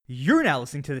You're now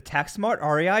listening to the Tax Smart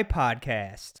REI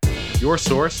podcast, your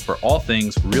source for all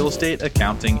things real estate,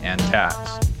 accounting, and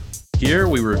tax. Here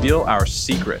we reveal our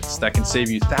secrets that can save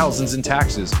you thousands in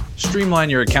taxes, streamline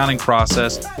your accounting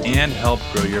process, and help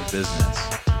grow your business.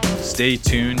 Stay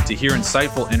tuned to hear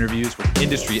insightful interviews with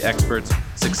industry experts,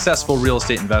 successful real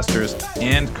estate investors,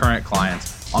 and current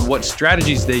clients on what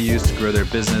strategies they use to grow their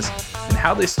business and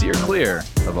how they steer clear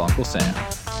of Uncle Sam.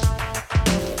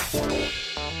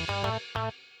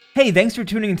 Hey, thanks for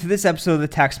tuning into this episode of the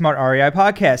Tax Smart REI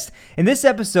podcast. In this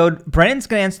episode, Brandon's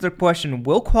going to answer the question,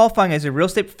 will qualifying as a real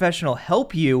estate professional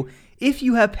help you if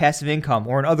you have passive income,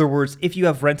 or in other words, if you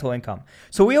have rental income?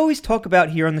 So we always talk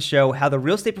about here on the show how the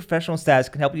real estate professional status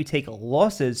can help you take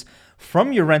losses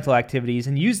from your rental activities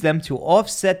and use them to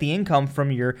offset the income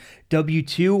from your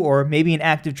W-2 or maybe an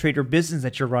active trader business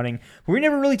that you're running. But we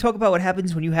never really talk about what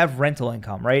happens when you have rental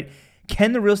income, right?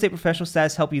 Can the real estate professional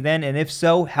status help you then? And if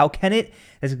so, how can it?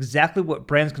 That's exactly what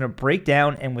Brandon's going to break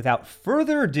down. And without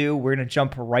further ado, we're going to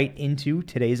jump right into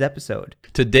today's episode.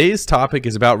 Today's topic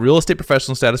is about real estate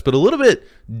professional status, but a little bit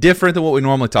different than what we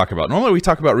normally talk about. Normally, we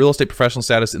talk about real estate professional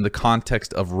status in the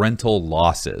context of rental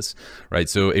losses, right?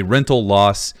 So a rental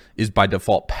loss is by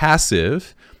default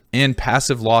passive, and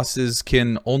passive losses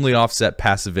can only offset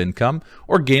passive income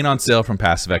or gain on sale from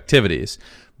passive activities.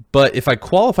 But if I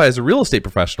qualify as a real estate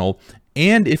professional,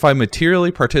 and if I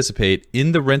materially participate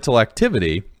in the rental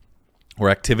activity, or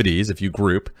activities if you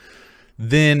group,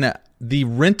 then the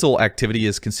rental activity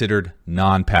is considered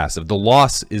non-passive. The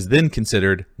loss is then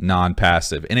considered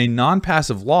non-passive. And a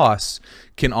non-passive loss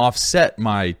can offset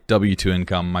my W-2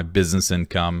 income, my business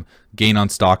income, gain on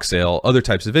stock sale, other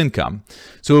types of income.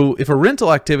 So if a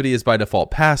rental activity is by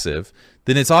default passive,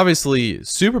 then it's obviously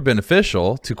super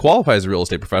beneficial to qualify as a real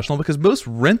estate professional because most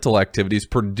rental activities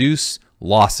produce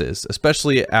losses,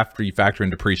 especially after you factor in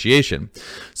depreciation.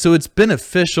 So it's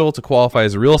beneficial to qualify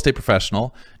as a real estate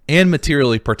professional and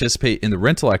materially participate in the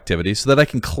rental activity so that I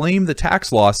can claim the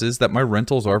tax losses that my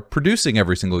rentals are producing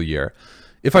every single year.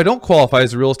 If I don't qualify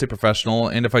as a real estate professional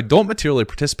and if I don't materially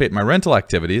participate in my rental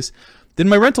activities, then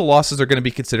my rental losses are going to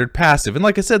be considered passive. And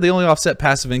like I said, they only offset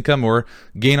passive income or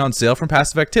gain on sale from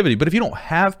passive activity. But if you don't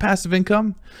have passive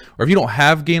income, or if you don't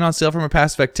have gain on sale from a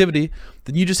passive activity,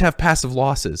 then you just have passive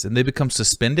losses and they become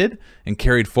suspended and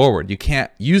carried forward. You can't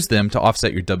use them to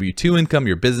offset your W-2 income,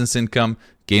 your business income,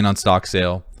 gain on stock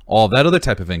sale, all that other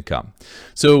type of income.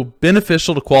 So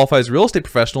beneficial to qualify as a real estate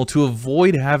professional to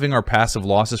avoid having our passive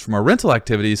losses from our rental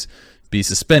activities be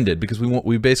suspended, because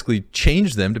we basically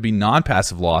change them to be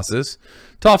non-passive losses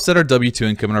to offset our W-2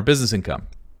 income and our business income.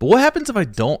 But what happens if I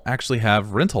don't actually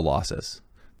have rental losses?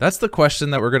 That's the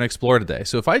question that we're going to explore today.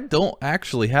 So if I don't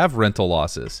actually have rental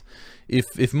losses,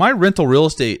 if my rental real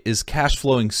estate is cash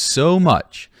flowing so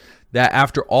much that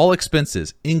after all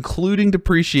expenses, including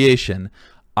depreciation,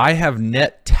 I have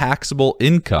net taxable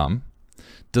income,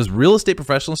 does real estate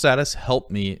professional status help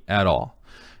me at all?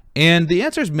 And the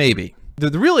answer is maybe.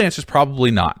 The real answer is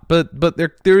probably not, but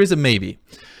there is a maybe.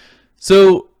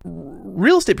 So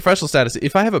real estate professional status,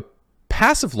 if I have a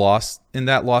passive loss and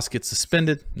that loss gets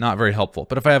suspended, not very helpful.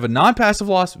 But if I have a non-passive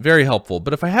loss, very helpful.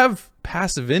 But if I have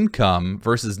passive income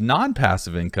versus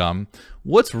non-passive income,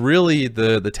 what's really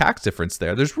the tax difference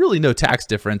there? There's really no tax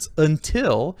difference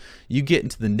until you get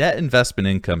into the net investment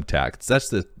income tax.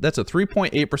 That's a 3.8%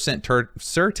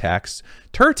 surtax.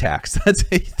 That's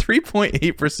a 3.8%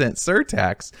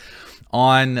 surtax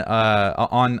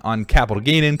on capital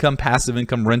gain income, passive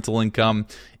income, rental income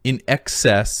in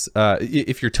excess.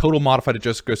 If your total modified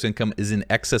adjusted gross income is in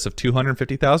excess of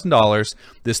 $250,000,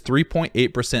 this 3.8%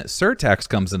 surtax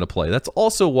comes into play. That's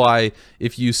also why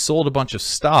if you sold a bunch of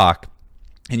stock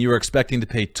and you were expecting to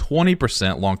pay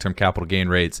 20% long-term capital gain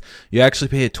rates, you actually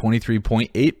pay a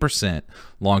 23.8%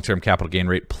 long-term capital gain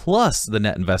rate plus the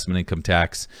net investment income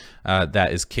tax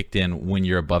that is kicked in when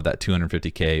you're above that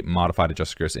 $250K modified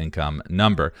adjusted gross income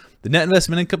number. The net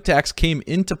investment income tax came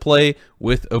into play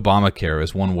with Obamacare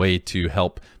as one way to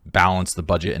help balance the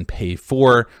budget and pay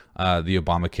for the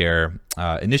Obamacare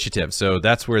initiative. So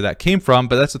that's where that came from,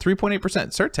 but that's a 3.8%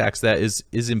 surtax that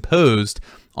is imposed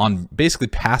on basically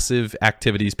passive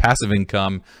activities, passive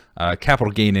income,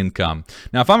 capital gain income.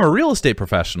 Now, if I'm a real estate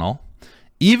professional,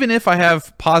 even if I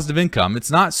have positive income,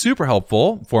 it's not super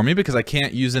helpful for me because I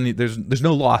can't use any, there's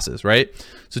no losses, right?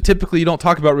 So typically you don't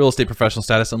talk about real estate professional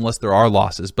status unless there are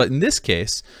losses. But in this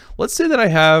case, let's say that I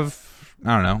have,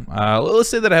 let's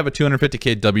say that I have a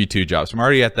 $250K W-2 job. So I'm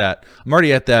already at that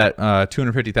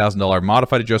 $250,000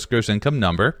 modified adjusted gross income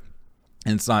number.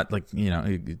 And it's not like,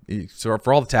 so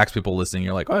for all the tax people listening,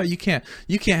 you're like, oh, you can't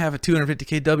have a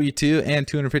 250K W-2 and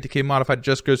 250K modified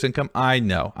adjusted gross income. I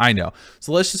know.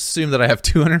 So let's just assume that I have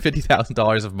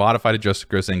 $250,000 of modified adjusted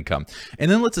gross income.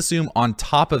 And then let's assume on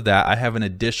top of that, I have an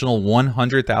additional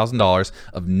 $100,000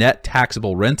 of net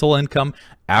taxable rental income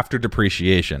after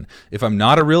depreciation. If I'm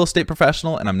not a real estate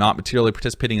professional and I'm not materially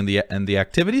participating in the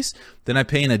activities, then I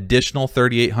pay an additional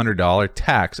 $3,800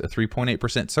 tax, a 3.8%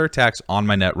 surtax on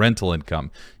my net rental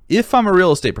income. If I'm a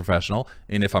real estate professional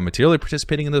and if I'm materially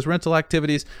participating in those rental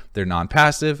activities, they're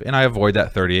non-passive and I avoid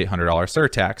that $3,800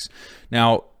 surtax.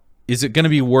 Now, is it going to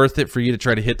be worth it for you to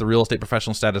try to hit the real estate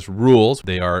professional status rules?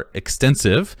 They are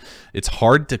extensive. It's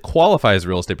hard to qualify as a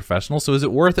real estate professional. So is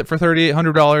it worth it for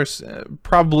 $3,800?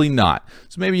 Probably not.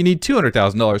 So maybe you need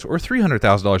 $200,000 or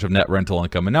 $300,000 of net rental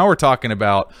income. And now we're talking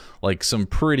about like some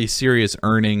pretty serious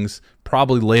earnings,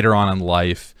 probably later on in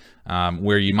life,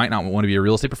 where you might not want to be a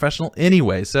real estate professional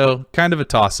anyway. So kind of a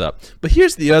toss up. But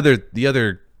here's the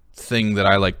other thing that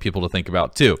I like people to think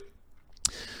about too.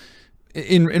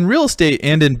 In real estate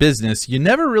and in business, you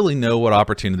never really know what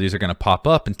opportunities are going to pop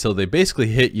up until they basically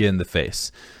hit you in the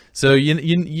face. So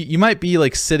you might be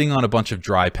like sitting on a bunch of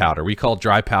dry powder. We call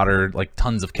dry powder like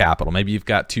tons of capital. Maybe you've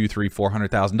got $200,000,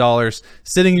 $300,000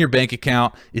 sitting in your bank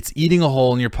account. It's eating a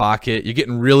hole in your pocket. You're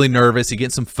getting really nervous. You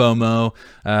get some FOMO,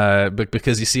 but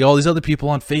because you see all these other people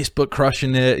on Facebook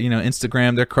crushing it,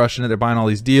 Instagram, they're crushing it. They're buying all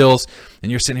these deals, and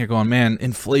you're sitting here going, "Man,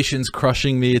 inflation's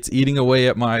crushing me. It's eating away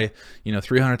at my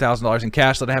 $300,000 in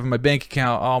cash that I have in my bank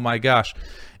account. Oh my gosh."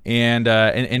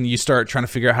 And you start trying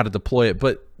to figure out how to deploy it.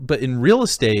 But in real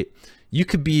estate, you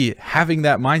could be having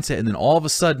that mindset, and then all of a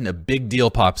sudden a big deal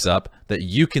pops up that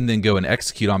you can then go and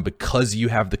execute on because you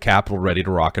have the capital ready to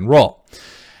rock and roll.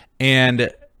 And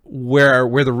where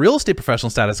the real estate professional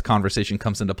status conversation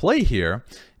comes into play here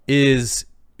is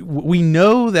we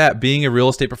know that being a real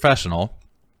estate professional,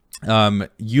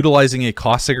 utilizing a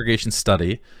cost segregation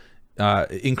study,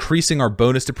 increasing our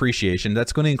bonus depreciation,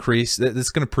 that's going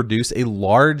to produce a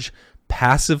large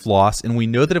passive loss. And we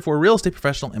know that if we're a real estate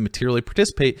professional and materially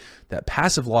participate, that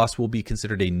passive loss will be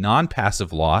considered a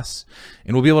non-passive loss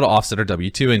and we'll be able to offset our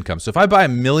W-2 income. So if I buy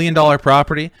 $1 million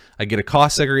property, I get a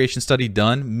cost segregation study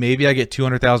done, maybe I get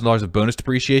 $200,000 of bonus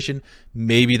depreciation,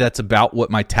 maybe that's about what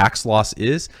my tax loss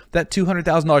is. That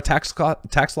 $200,000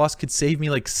 tax loss could save me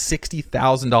like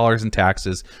 $60,000 in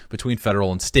taxes between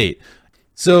federal and state.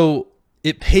 So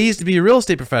it pays to be a real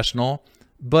estate professional,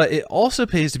 but it also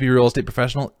pays to be a real estate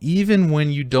professional even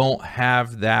when you don't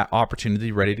have that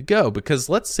opportunity ready to go. Because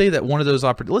let's say that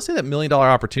let's say that $1 million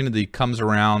opportunity comes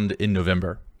around in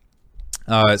November.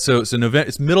 So November,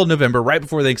 it's middle of November, right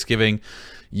before Thanksgiving.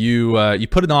 You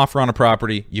put an offer on a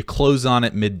property, you close on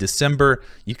it mid-December.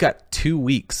 You've got 2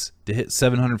 weeks to hit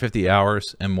 750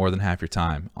 hours and more than half your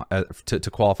time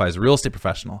to qualify as a real estate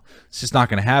professional. It's just not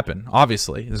going to happen.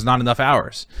 Obviously, there's not enough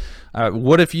hours.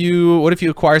 What if you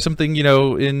acquire something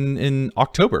in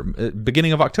October,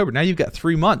 beginning of October? Now you've got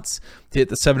 3 months to hit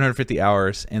the 750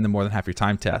 hours and the more than half your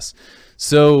time test.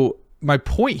 So my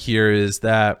point here is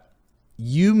that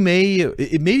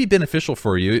it may be beneficial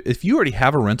for you if you already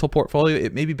have a rental portfolio.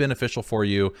 It may be beneficial for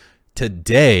you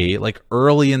today, like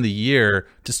early in the year,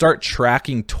 to start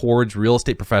tracking towards real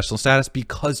estate professional status,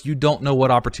 because you don't know what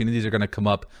opportunities are going to come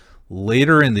up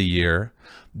later in the year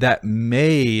that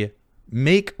may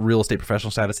make real estate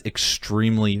professional status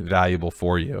extremely valuable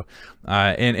for you.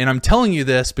 And I'm telling you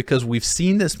this because we've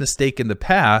seen this mistake in the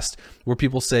past where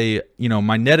people say,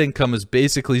 my net income is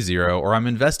basically zero, or I'm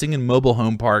investing in mobile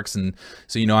home parks, and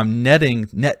so, I'm netting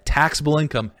net taxable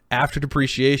income after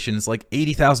depreciation. It's like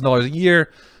 $80,000 a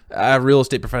year. Real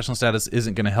estate professional status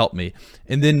isn't going to help me.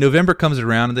 And then November comes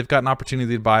around and they've got an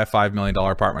opportunity to buy a $5 million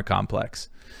apartment complex.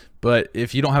 But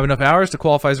if you don't have enough hours to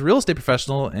qualify as a real estate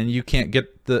professional and you can't get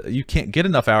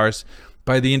enough hours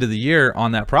by the end of the year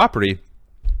on that property,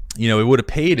 it would have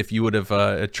paid if you would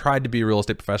have tried to be a real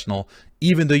estate professional,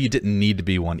 even though you didn't need to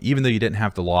be one, even though you didn't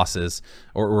have the losses,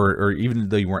 or even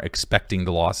though you weren't expecting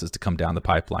the losses to come down the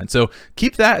pipeline. So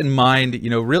keep that in mind.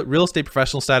 Real estate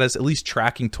professional status, at least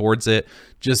tracking towards it,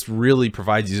 just really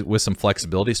provides you with some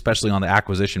flexibility, especially on the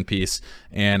acquisition piece.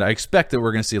 And I expect that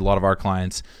we're going to see a lot of our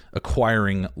clients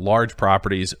acquiring large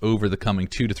properties over the coming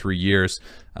 2 to 3 years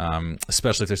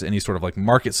especially if there's any sort of like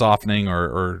market softening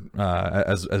or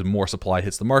as more supply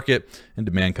hits the market and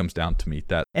demand comes down to meet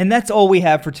that. And that's all we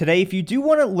have for today. If you do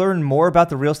want to learn more about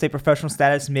the real estate professional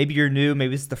status, maybe you're new,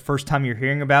 maybe this is the first time you're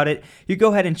hearing about it, you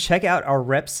go ahead and check out our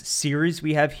reps series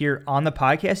we have here on the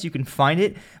podcast. You can find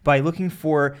it by looking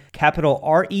for capital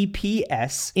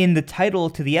REPS in the title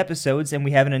to the episodes. And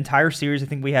we have an entire series. I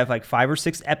think we have like 5 or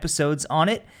 6 episodes on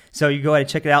it. So you go ahead and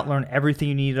check it out, learn everything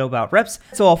you need to know about reps.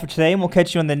 That's all for today, and we'll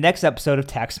catch you on the next episode of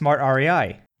Tax Smart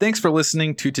REI. Thanks for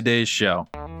listening to today's show.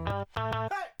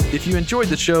 If you enjoyed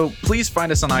the show, please find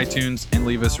us on iTunes and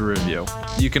leave us a review.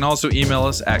 You can also email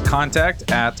us at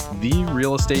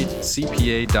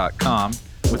contact@therealestatecpa.com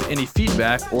with any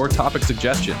feedback or topic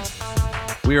suggestions.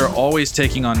 We are always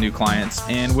taking on new clients,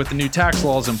 and with the new tax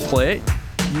laws in play,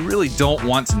 you really don't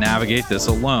want to navigate this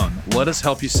alone. Let us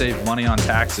help you save money on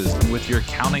taxes and with your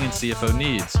accounting and CFO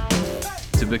needs.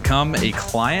 To become a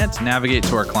client, navigate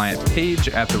to our client page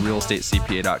at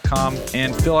therealestatecpa.com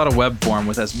and fill out a web form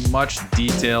with as much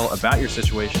detail about your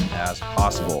situation as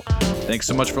possible. Thanks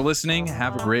so much for listening.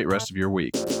 Have a great rest of your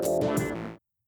week.